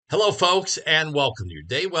Hello, folks, and welcome to your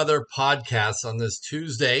Day Weather podcast on this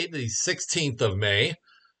Tuesday, the 16th of May.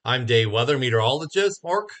 I'm day weather meteorologist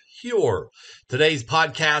Mark Huer. Today's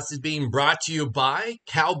podcast is being brought to you by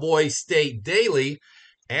Cowboy State Daily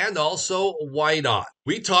and also White Eye.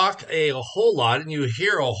 We talk a whole lot, and you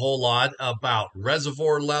hear a whole lot about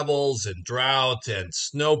reservoir levels and drought and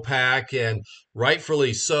snowpack, and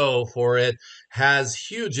rightfully so, for it has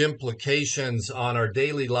huge implications on our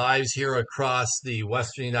daily lives here across the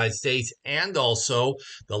western United States and also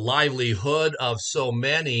the livelihood of so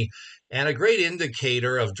many. And a great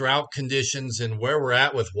indicator of drought conditions and where we're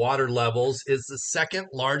at with water levels is the second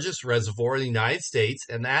largest reservoir in the United States,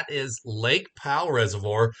 and that is Lake Powell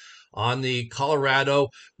Reservoir on the Colorado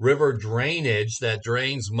River drainage that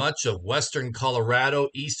drains much of western Colorado,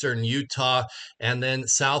 eastern Utah, and then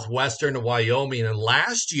southwestern Wyoming. And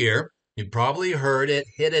last year, you probably heard it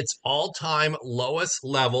hit its all-time lowest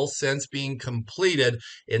level since being completed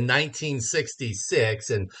in 1966.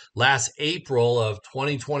 And last April of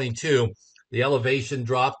 2022, the elevation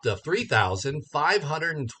dropped to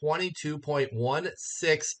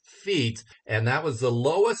 3,522.16 feet, and that was the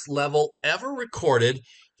lowest level ever recorded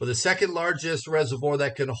for the second largest reservoir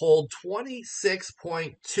that can hold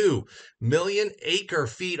 26.2 million acre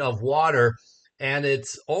feet of water. And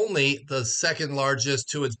it's only the second largest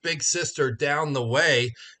to its big sister down the way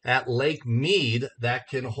at Lake Mead that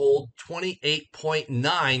can hold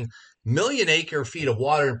 28.9 million acre feet of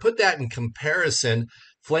water. And put that in comparison,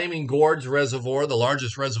 Flaming Gorge Reservoir, the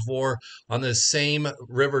largest reservoir on the same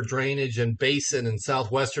river drainage and basin in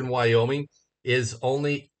southwestern Wyoming, is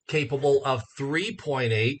only capable of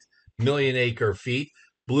 3.8 million acre feet.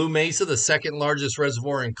 Blue Mesa, the second largest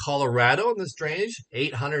reservoir in Colorado in this drainage,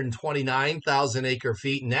 829,000 acre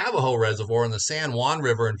feet. Navajo Reservoir in the San Juan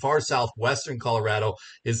River in far southwestern Colorado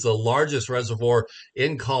is the largest reservoir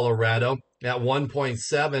in Colorado at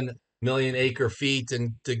 1.7 million acre feet.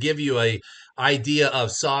 And to give you a idea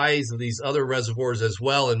of size of these other reservoirs as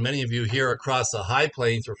well, and many of you here across the high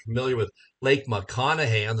plains are familiar with Lake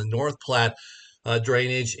McConaughey on the North Platte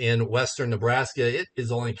drainage in western Nebraska. It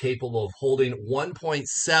is only capable of holding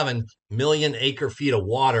 1.7 million acre feet of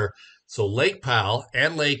water. So Lake Powell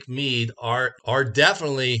and Lake Mead are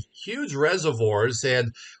definitely huge reservoirs,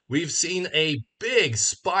 and we've seen a big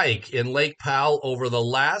spike in Lake Powell over the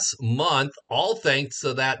last month, all thanks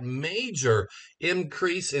to that major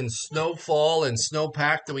increase in snowfall and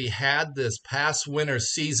snowpack that we had this past winter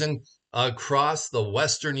season across the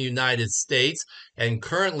western United States. And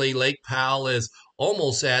currently, Lake Powell is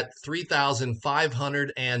almost at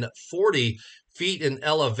 3,540 feet in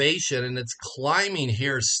elevation, and it's climbing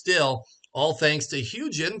here still, all thanks to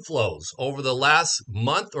huge inflows over the last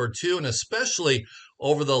month or two, and especially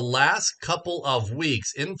over the last couple of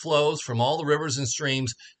weeks. Inflows from all the rivers and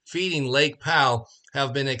streams feeding Lake Powell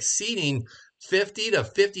have been exceeding 50 to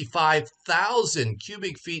 55,000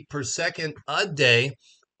 cubic feet per second a day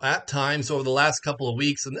at times over the last couple of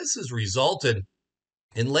weeks. And this has resulted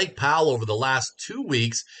in Lake Powell over the last 2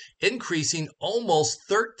 weeks increasing almost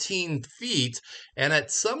 13 feet, and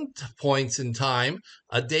at some points in time,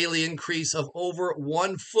 a daily increase of over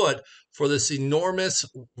 1 foot for this enormous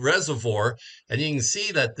reservoir. And you can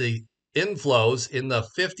see that the inflows in the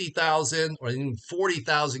 50,000 or even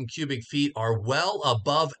 40,000 cubic feet are well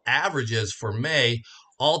above averages for May.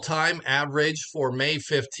 All-time average for May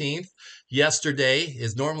 15th yesterday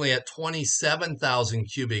is normally at 27,000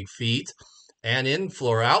 cubic feet, and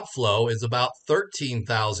inflow or outflow is about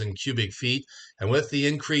 13,000 cubic feet. And with the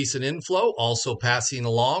increase in inflow, also passing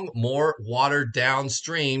along more water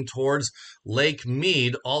downstream towards Lake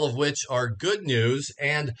Mead, all of which are good news.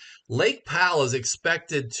 And Lake Powell is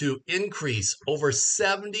expected to increase over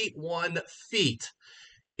 71 feet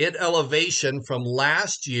in elevation from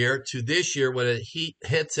last year to this year when it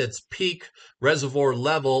hits its peak reservoir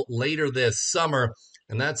level later this summer.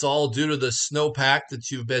 And that's all due to the snowpack that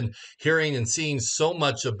you've been hearing and seeing so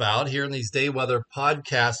much about here in these day weather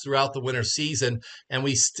podcasts throughout the winter season. And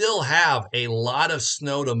we still have a lot of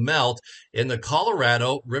snow to melt in the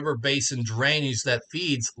Colorado River Basin drainage that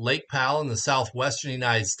feeds Lake Powell in the southwestern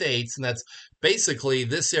United States. And that's basically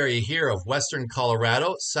this area here of western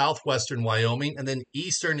Colorado, southwestern Wyoming, and then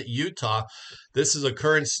eastern Utah. This is a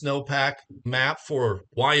current snowpack map for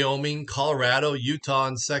Wyoming, Colorado, Utah,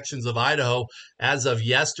 and sections of Idaho as of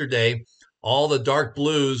yesterday. All the dark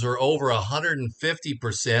blues are over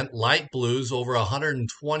 150%, light blues over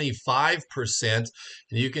 125%. And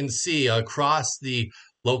you can see across the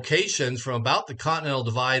locations from about the Continental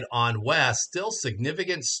Divide on west, still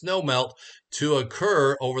significant snowmelt to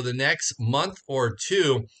occur over the next month or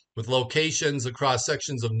two. with locations across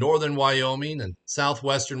sections of northern Wyoming and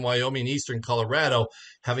southwestern Wyoming, eastern Colorado,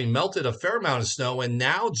 having melted a fair amount of snow and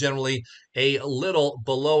now generally a little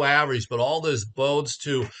below average. But all this bodes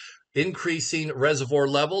to increasing reservoir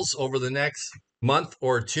levels over the next month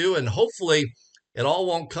or two, and hopefully it all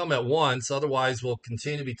won't come at once. Otherwise, we'll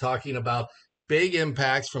continue to be talking about big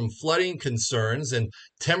impacts from flooding concerns, and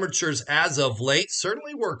temperatures as of late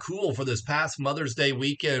certainly were cool for this past Mother's Day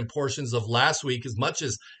weekend and portions of last week, as much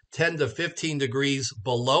as 10 to 15 degrees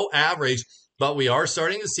below average. But we are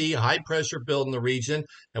starting to see high pressure build in the region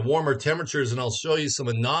and warmer temperatures, and I'll show you some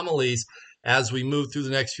anomalies as we move through the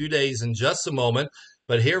next few days in just a moment.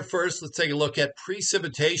 But here first, let's take a look at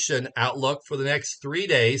precipitation outlook for the next 3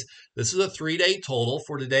 days. This is a 3-day total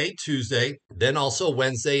for today, Tuesday, then also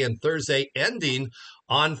Wednesday and Thursday, ending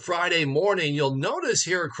on Friday morning. You'll notice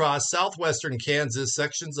here across southwestern Kansas,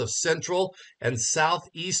 sections of central and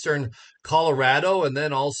southeastern Colorado, and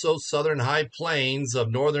then also southern high plains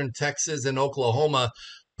of northern Texas and Oklahoma,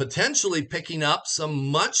 potentially picking up some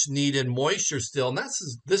much needed moisture still. And this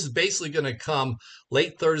is basically going to come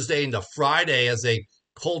late Thursday into Friday as a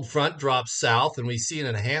cold front drops south, and we see an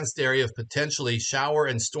enhanced area of potentially shower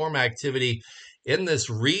and storm activity in this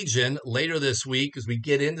region later this week as we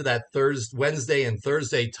get into that Wednesday and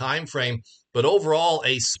Thursday timeframe. But overall,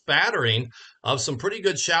 a spattering of some pretty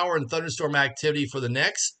good shower and thunderstorm activity for the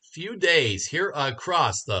next few days here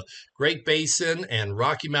across the Great Basin and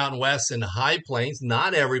Rocky Mountain West and High Plains.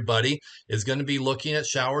 Not everybody is going to be looking at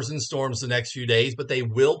showers and storms the next few days, but they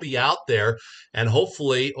will be out there. And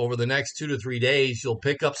hopefully over the next 2 to 3 days, you'll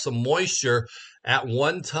pick up some moisture at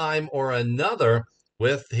one time or another,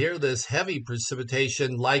 with here this heavy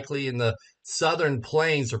precipitation likely in the southern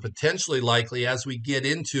plains, or potentially likely as we get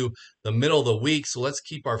into the middle of the week. So let's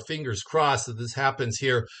keep our fingers crossed that this happens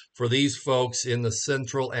here for these folks in the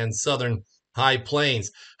central and southern high plains.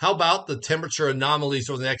 How about the temperature anomalies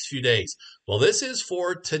over the next few days? Well, this is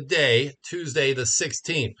for today, Tuesday the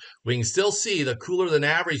 16th. We can still see the cooler than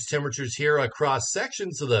average temperatures here across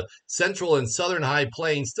sections of the central and southern high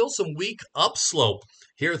plains. Still some weak upslope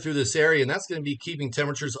here through this area, and that's going to be keeping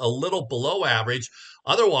temperatures a little below average.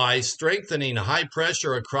 Otherwise, strengthening high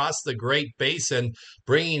pressure across the Great Basin,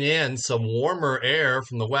 bringing in some warmer air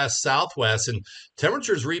from the west-southwest, and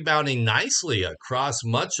temperatures rebounding nicely across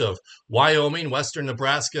much of Wyoming, western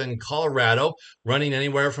Nebraska, and Colorado, running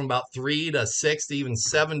anywhere from about 3 to 6 to even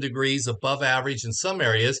 7 degrees above average in some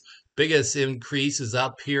areas. Biggest increase is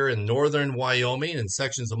up here in northern Wyoming and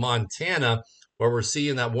sections of Montana, where we're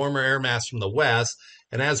seeing that warmer air mass from the west.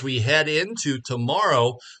 And as we head into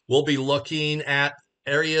tomorrow, we'll be looking at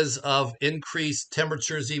areas of increased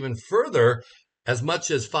temperatures even further, as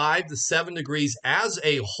much as 5 to 7 degrees as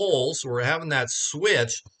a whole. So we're having that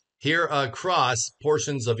switch here across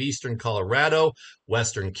portions of eastern Colorado,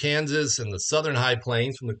 western Kansas, and the southern high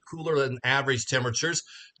plains, from the cooler than average temperatures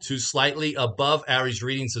to slightly above average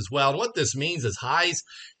readings as well. And what this means is highs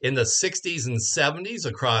in the 60s and 70s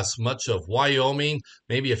across much of Wyoming,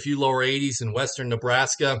 maybe a few lower 80s in western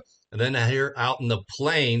Nebraska. And then here out in the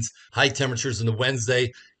plains, high temperatures in the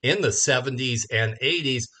Wednesday in the 70s and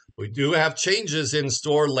 80s. We do have changes in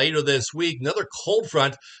store later this week. Another cold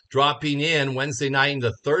front dropping in Wednesday night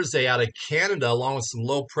into Thursday out of Canada, along with some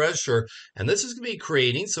low pressure. And this is going to be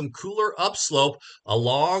creating some cooler upslope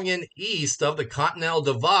along and east of the Continental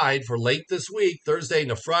Divide for late this week, Thursday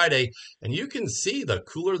into Friday. And you can see the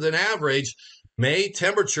cooler than average May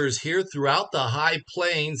temperatures here throughout the high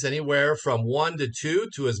plains, anywhere from 1 to 2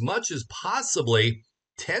 to as much as possibly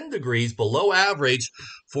 10 degrees below average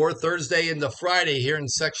for Thursday into Friday here in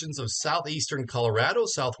sections of southeastern Colorado,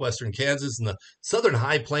 southwestern Kansas, and the southern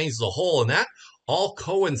high plains as a whole. And that all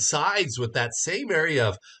coincides with that same area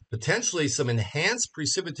of potentially some enhanced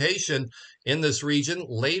precipitation in this region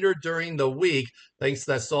later during the week, thanks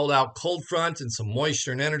to that stalled out cold front and some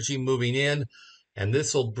moisture and energy moving in. And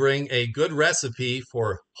this will bring a good recipe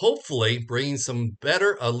for hopefully bringing some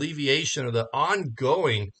better alleviation of the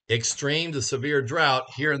ongoing extreme to severe drought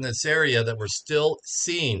here in this area that we're still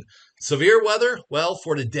seeing. Severe weather, well,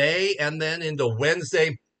 for today and then into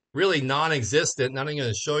Wednesday, really non-existent. Not even going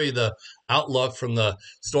to show you the outlook from the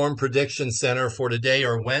Storm Prediction Center for today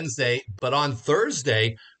or Wednesday, but on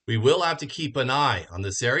Thursday, we will have to keep an eye on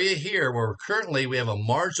this area here where currently we have a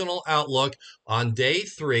marginal outlook on day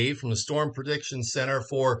 3 from the Storm Prediction Center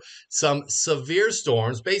for some severe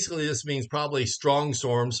storms. Basically, this means probably strong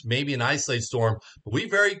storms, maybe an isolated storm, but we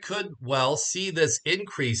very could well see this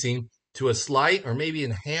increasing to a slight or maybe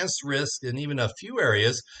enhanced risk in even a few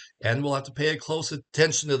areas. And we'll have to pay close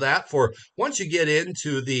attention to that for once you get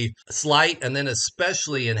into the slight and then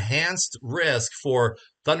especially enhanced risk for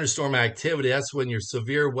thunderstorm activity. That's when your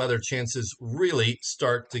severe weather chances really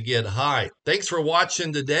start to get high. Thanks for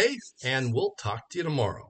watching today, and we'll talk to you tomorrow.